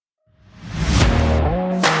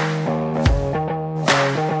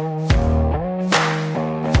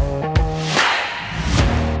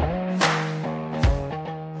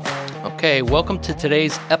Okay, welcome to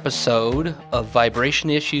today's episode of Vibration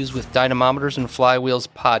Issues with Dynamometers and Flywheels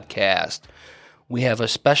podcast. We have a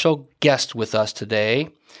special guest with us today,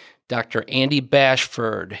 Dr. Andy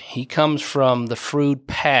Bashford. He comes from the food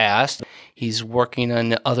past. He's working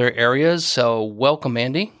in other areas, so welcome,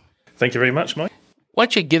 Andy. Thank you very much, Mike. Why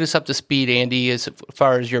don't you get us up to speed, Andy, as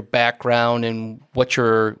far as your background and what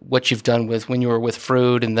you've done with when you were with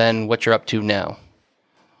Fruit and then what you're up to now?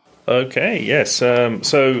 Okay, yes.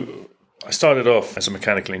 So I started off as a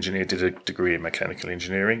mechanical engineer, did a degree in mechanical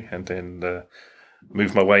engineering, and then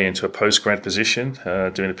moved my way into a postgrad position,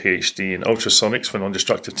 doing a PhD in ultrasonics for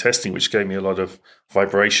non-destructive testing, which gave me a lot of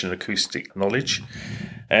vibration and acoustic knowledge,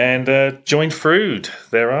 and joined Fruit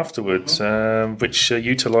there afterwards, which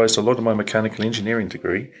utilised a lot of my mechanical engineering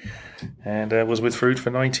degree, and was with Fruit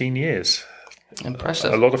for 19 years.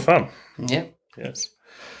 Impressive. A lot of fun. Yeah. Yes.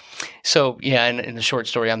 So, yeah, and the short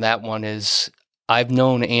story on that one is I've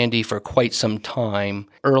known Andy for quite some time.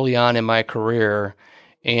 Early on in my career,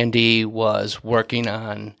 Andy was working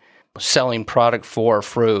on selling product for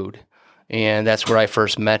Fruit, and that's where I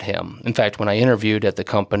first met him. In fact, when I interviewed at the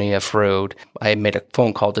company at Fruit, I made a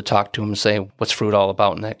phone call to talk to him and say, what's Fruit all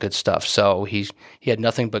about and that good stuff. So he had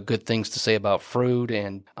nothing but good things to say about Fruit,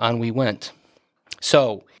 and on we went.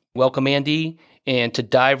 So, welcome, Andy, and to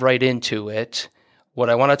dive right into it, what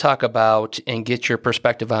I want to talk about and get your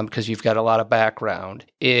perspective on, because you've got a lot of background,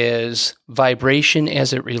 is vibration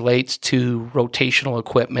as it relates to rotational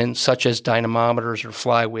equipment such as dynamometers or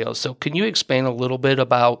flywheels. So can you explain a little bit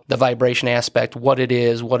about the vibration aspect, what it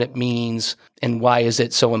is, what it means, and why is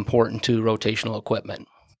it so important to rotational equipment?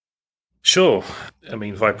 Sure. I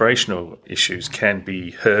mean, vibrational issues can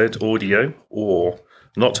be heard audio or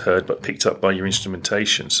not heard but picked up by your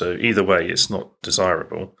instrumentation. So either way, it's not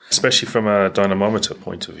desirable. Especially from a dynamometer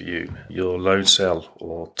point of view, your load cell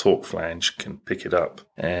or torque flange can pick it up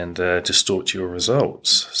and distort your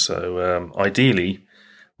results. So ideally,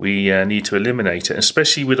 we need to eliminate it,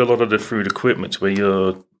 especially with a lot of the Fruit equipment where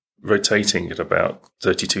you're rotating at about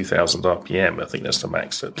 32,000 RPM. I think that's the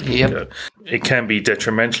max that you can go. It can be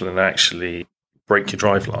detrimental and actually break your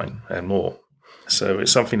driveline and more. So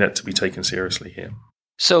it's something that to be taken seriously here.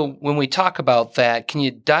 So when we talk about that, can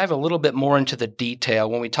you dive a little bit more into the detail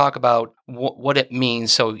when we talk about what it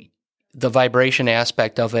means? So the vibration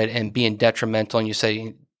aspect of it and being detrimental, and you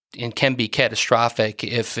say it can be catastrophic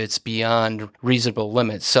if it's beyond reasonable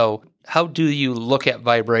limits. So how do you look at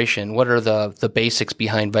vibration? What are the basics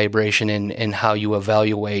behind vibration and how you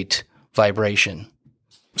evaluate vibration?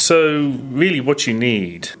 So really what you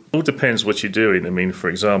need, all depends what you're doing. I mean,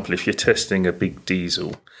 for example, if you're testing a big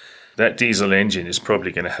diesel, that diesel engine is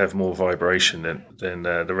probably going to have more vibration than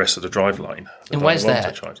the rest of the driveline. And why is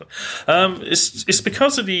that? It's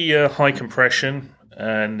because of the high compression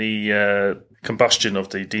and the combustion of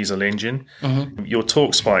the diesel engine. Mm-hmm. Your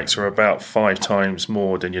torque spikes are about 5 times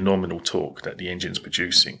more than your nominal torque that the engine's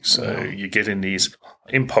producing. So you're getting these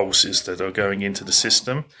impulses that are going into the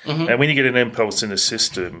system. Mm-hmm. And when you get an impulse in the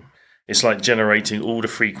system, it's like generating all the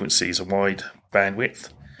frequencies a wide bandwidth.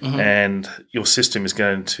 Mm-hmm. And your system is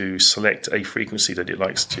going to select a frequency that it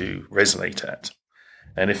likes to resonate at.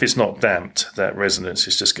 And if it's not damped, that resonance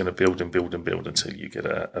is just going to build and build and build until you get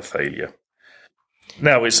a failure.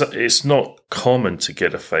 Now, it's not common to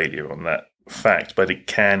get a failure on that fact, but it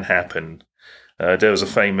can happen. There was a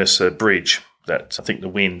famous bridge that I think the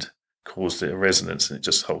wind caused a resonance and it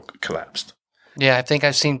just collapsed. Yeah, I think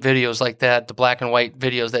I've seen videos like that, the black and white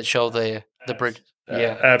videos that show the bridge.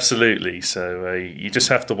 Yeah, absolutely. So you just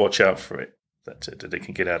have to watch out for it, that it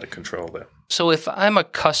can get out of control there. So if I'm a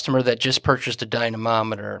customer that just purchased a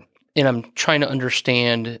dynamometer and I'm trying to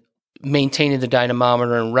understand maintaining the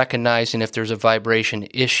dynamometer and recognizing if there's a vibration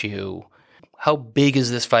issue, how big is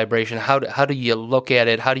this vibration? How do you look at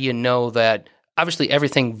it? How do you know that? Obviously,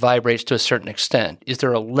 everything vibrates to a certain extent. Is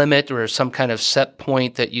there a limit or some kind of set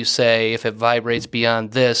point that you say if it vibrates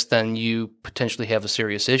beyond this, then you potentially have a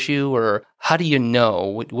serious issue? Or how do you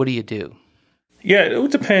know? What do you do? Yeah, it all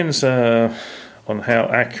depends on how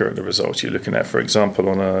accurate the results you're looking at. For example,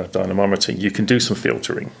 on a dynamometer, you can do some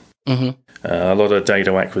filtering. Mm-hmm. A lot of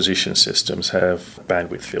data acquisition systems have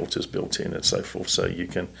bandwidth filters built in and so forth. So you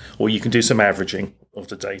can do some averaging of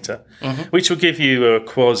the data, mm-hmm. which will give you a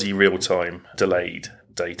quasi real-time delayed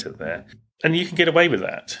data there. And you can get away with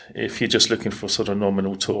that if you're just looking for sort of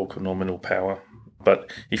nominal torque or nominal power.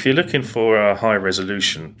 But if you're looking for a high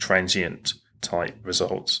resolution transient type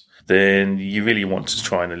results, then you really want to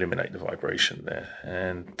try and eliminate the vibration there.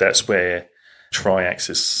 And that's where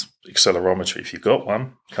tri-axis accelerometry, if you've got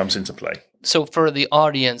one, comes into play. So for the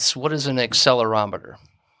audience, what is an accelerometer?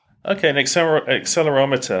 Okay, an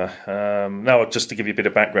accelerometer. Now, just to give you a bit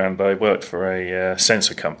of background, I worked for a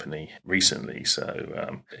sensor company recently.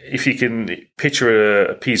 So, if you can picture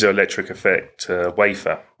a piezoelectric effect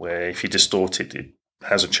wafer, where if you distort it, it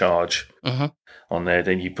has a charge on there,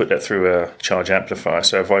 then you put that through a charge amplifier.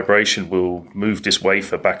 So, a vibration will move this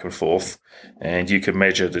wafer back and forth, and you can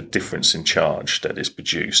measure the difference in charge that is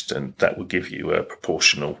produced, and that will give you a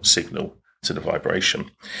proportional signal to the vibration.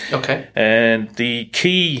 Okay. And the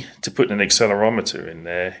key to putting an accelerometer in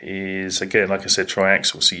there is, again, like I said,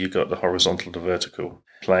 triaxial. So you've got the horizontal, the vertical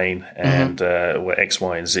plane, and X,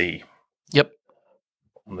 Y, and Z. Yep.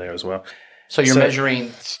 On there as well. So you're measuring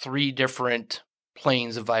 3 different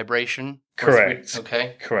planes of vibration? Correct.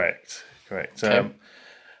 Okay. Correct. Okay. To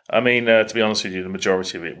be honest with you, the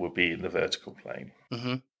majority of it will be in the vertical plane.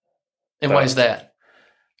 Mm-hmm. And why is that?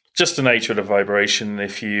 Just the nature of the vibration.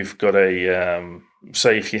 If you've got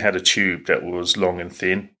say if you had a tube that was long and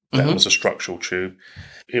thin, that was a structural tube,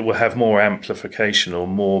 it will have more amplification or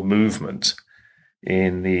more movement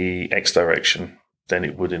in the X direction than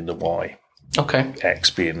it would in the Y. Okay. X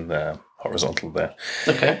being horizontal there.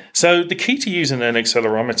 Okay. So the key to using an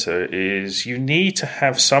accelerometer is you need to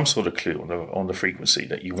have some sort of clue on the frequency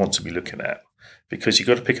that you want to be looking at, because you've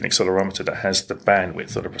got to pick an accelerometer that has the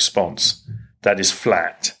bandwidth or the response that is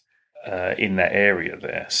flat in that area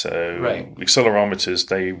there. So accelerometers,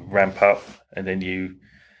 they ramp up, and then you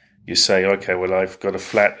say, okay, well, I've got a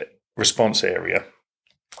flat response area,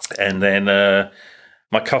 and then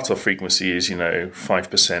my cutoff frequency is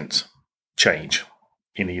 5% change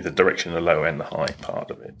in either direction, the low and the high part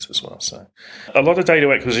of it as well. So a lot of data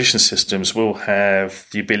acquisition systems will have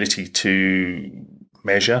the ability to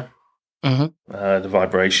measure the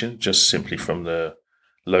vibration just simply from the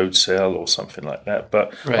load cell or something like that.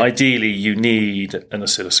 But ideally, you need an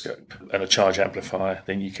oscilloscope and a charge amplifier.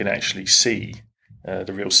 Then you can actually see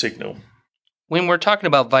the real signal. When we're talking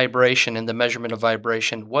about vibration and the measurement of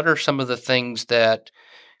vibration, what are some of the things that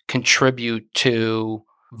contribute to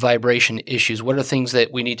vibration issues? What are things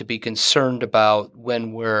that we need to be concerned about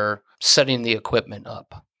when we're setting the equipment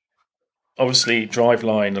up? Obviously,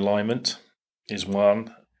 driveline alignment is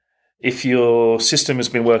one. If your system has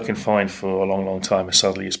been working fine for a long, long time and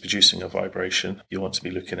suddenly it's producing a vibration, you want to be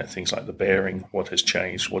looking at things like the bearing, what has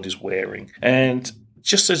changed, what is wearing. And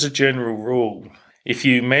just as a general rule, if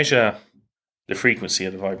you measure the frequency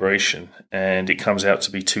of the vibration and it comes out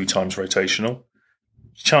to be 2 times rotational,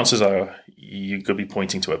 chances are you could be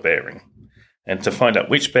pointing to a bearing. And to find out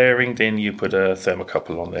which bearing, then you put a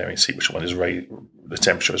thermocouple on there and see which one is the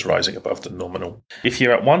temperature is rising above the nominal. If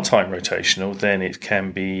you're at 1 time rotational, then it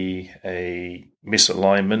can be a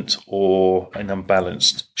misalignment or an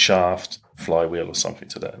unbalanced shaft, flywheel, or something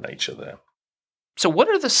to that nature there. So what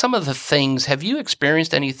are some of the things, have you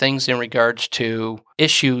experienced any things in regards to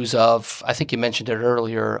issues of, I think you mentioned it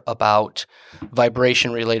earlier, about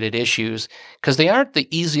vibration-related issues, because they aren't the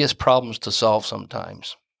easiest problems to solve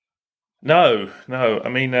sometimes. No. I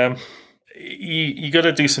mean, you got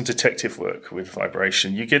to do some detective work with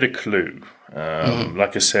vibration. You get a clue.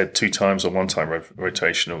 Like I said, 2 times or 1 time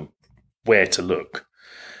rotational, where to look.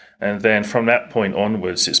 And then from that point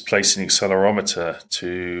onwards, it's placing accelerometer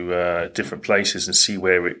to different places and see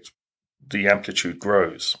where the amplitude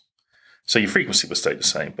grows. So your frequency will stay the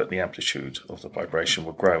same, but the amplitude of the vibration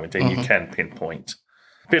will grow, and then you can pinpoint.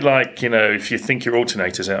 A bit like, if you think your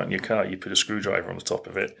alternator's out in your car, you put a screwdriver on the top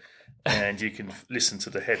of it, and you can listen to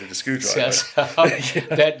the head of the screwdriver.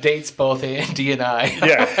 That dates both Andy and I.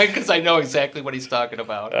 Yeah. Because I know exactly what he's talking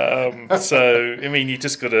about. You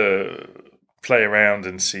just got to play around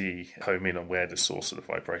and home in on where the source of the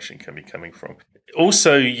vibration can be coming from.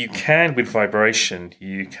 Also, with vibration,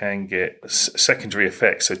 you can get secondary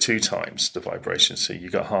effects, so 2 times the vibration. So you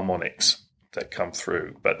got harmonics that come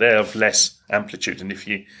through, but they're of less amplitude. And if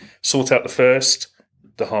you sort out the first,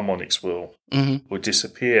 the harmonics will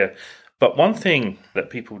disappear. But one thing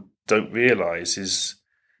that people don't realize is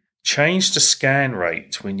change the scan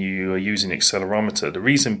rate when you are using accelerometer. The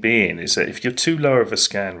reason being is that if you're too low of a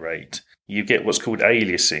scan rate, you get what's called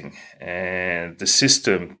aliasing, and the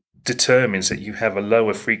system determines that you have a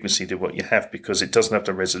lower frequency than what you have because it doesn't have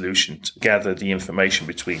the resolution to gather the information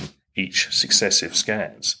between each successive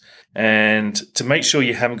scans. And to make sure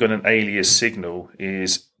you haven't got an alias signal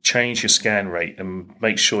is change your scan rate and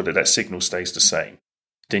make sure that signal stays the same.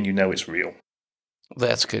 Then you know it's real.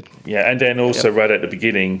 That's good. Yeah, and then also right at the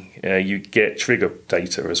beginning, you get trigger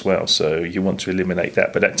data as well. So you want to eliminate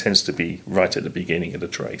that, but that tends to be right at the beginning of the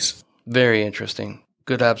trace. Very interesting.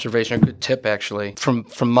 Good observation, or good tip, actually. From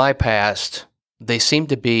my past,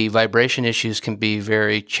 vibration issues can be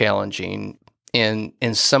very challenging. And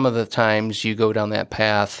some of the times you go down that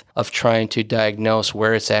path of trying to diagnose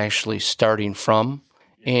where it's actually starting from.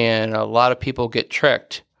 And a lot of people get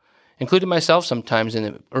tricked, including myself sometimes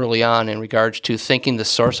early on, in regards to thinking the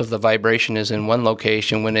source of the vibration is in one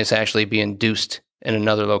location when it's actually being induced in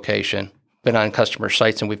another location. Been on customer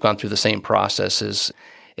sites and we've gone through the same process is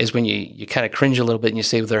when you kind of cringe a little bit and you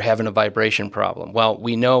say, well, they're having a vibration problem. Well,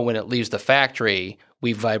 we know when it leaves the factory,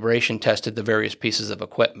 we've vibration tested the various pieces of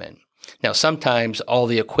equipment. Now, sometimes all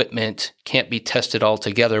the equipment can't be tested all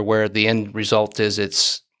together, where the end result is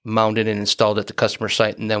it's mounted and installed at the customer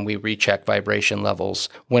site, and then we recheck vibration levels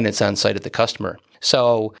when it's on site at the customer.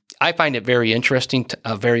 So I find it very interesting,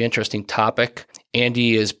 a very interesting topic.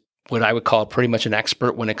 Andy is what I would call pretty much an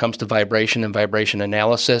expert when it comes to vibration and vibration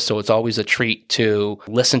analysis. So it's always a treat to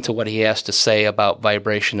listen to what he has to say about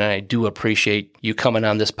vibration. And I do appreciate you coming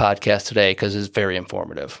on this podcast today because it's very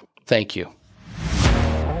informative. Thank you.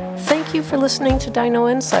 Thank you for listening to Dyno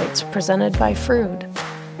Insights presented by Frood.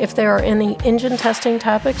 If there are any engine testing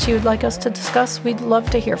topics you'd like us to discuss, we'd love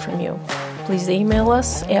to hear from you. Please email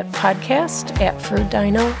us at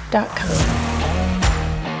podcast@frooddyno.com.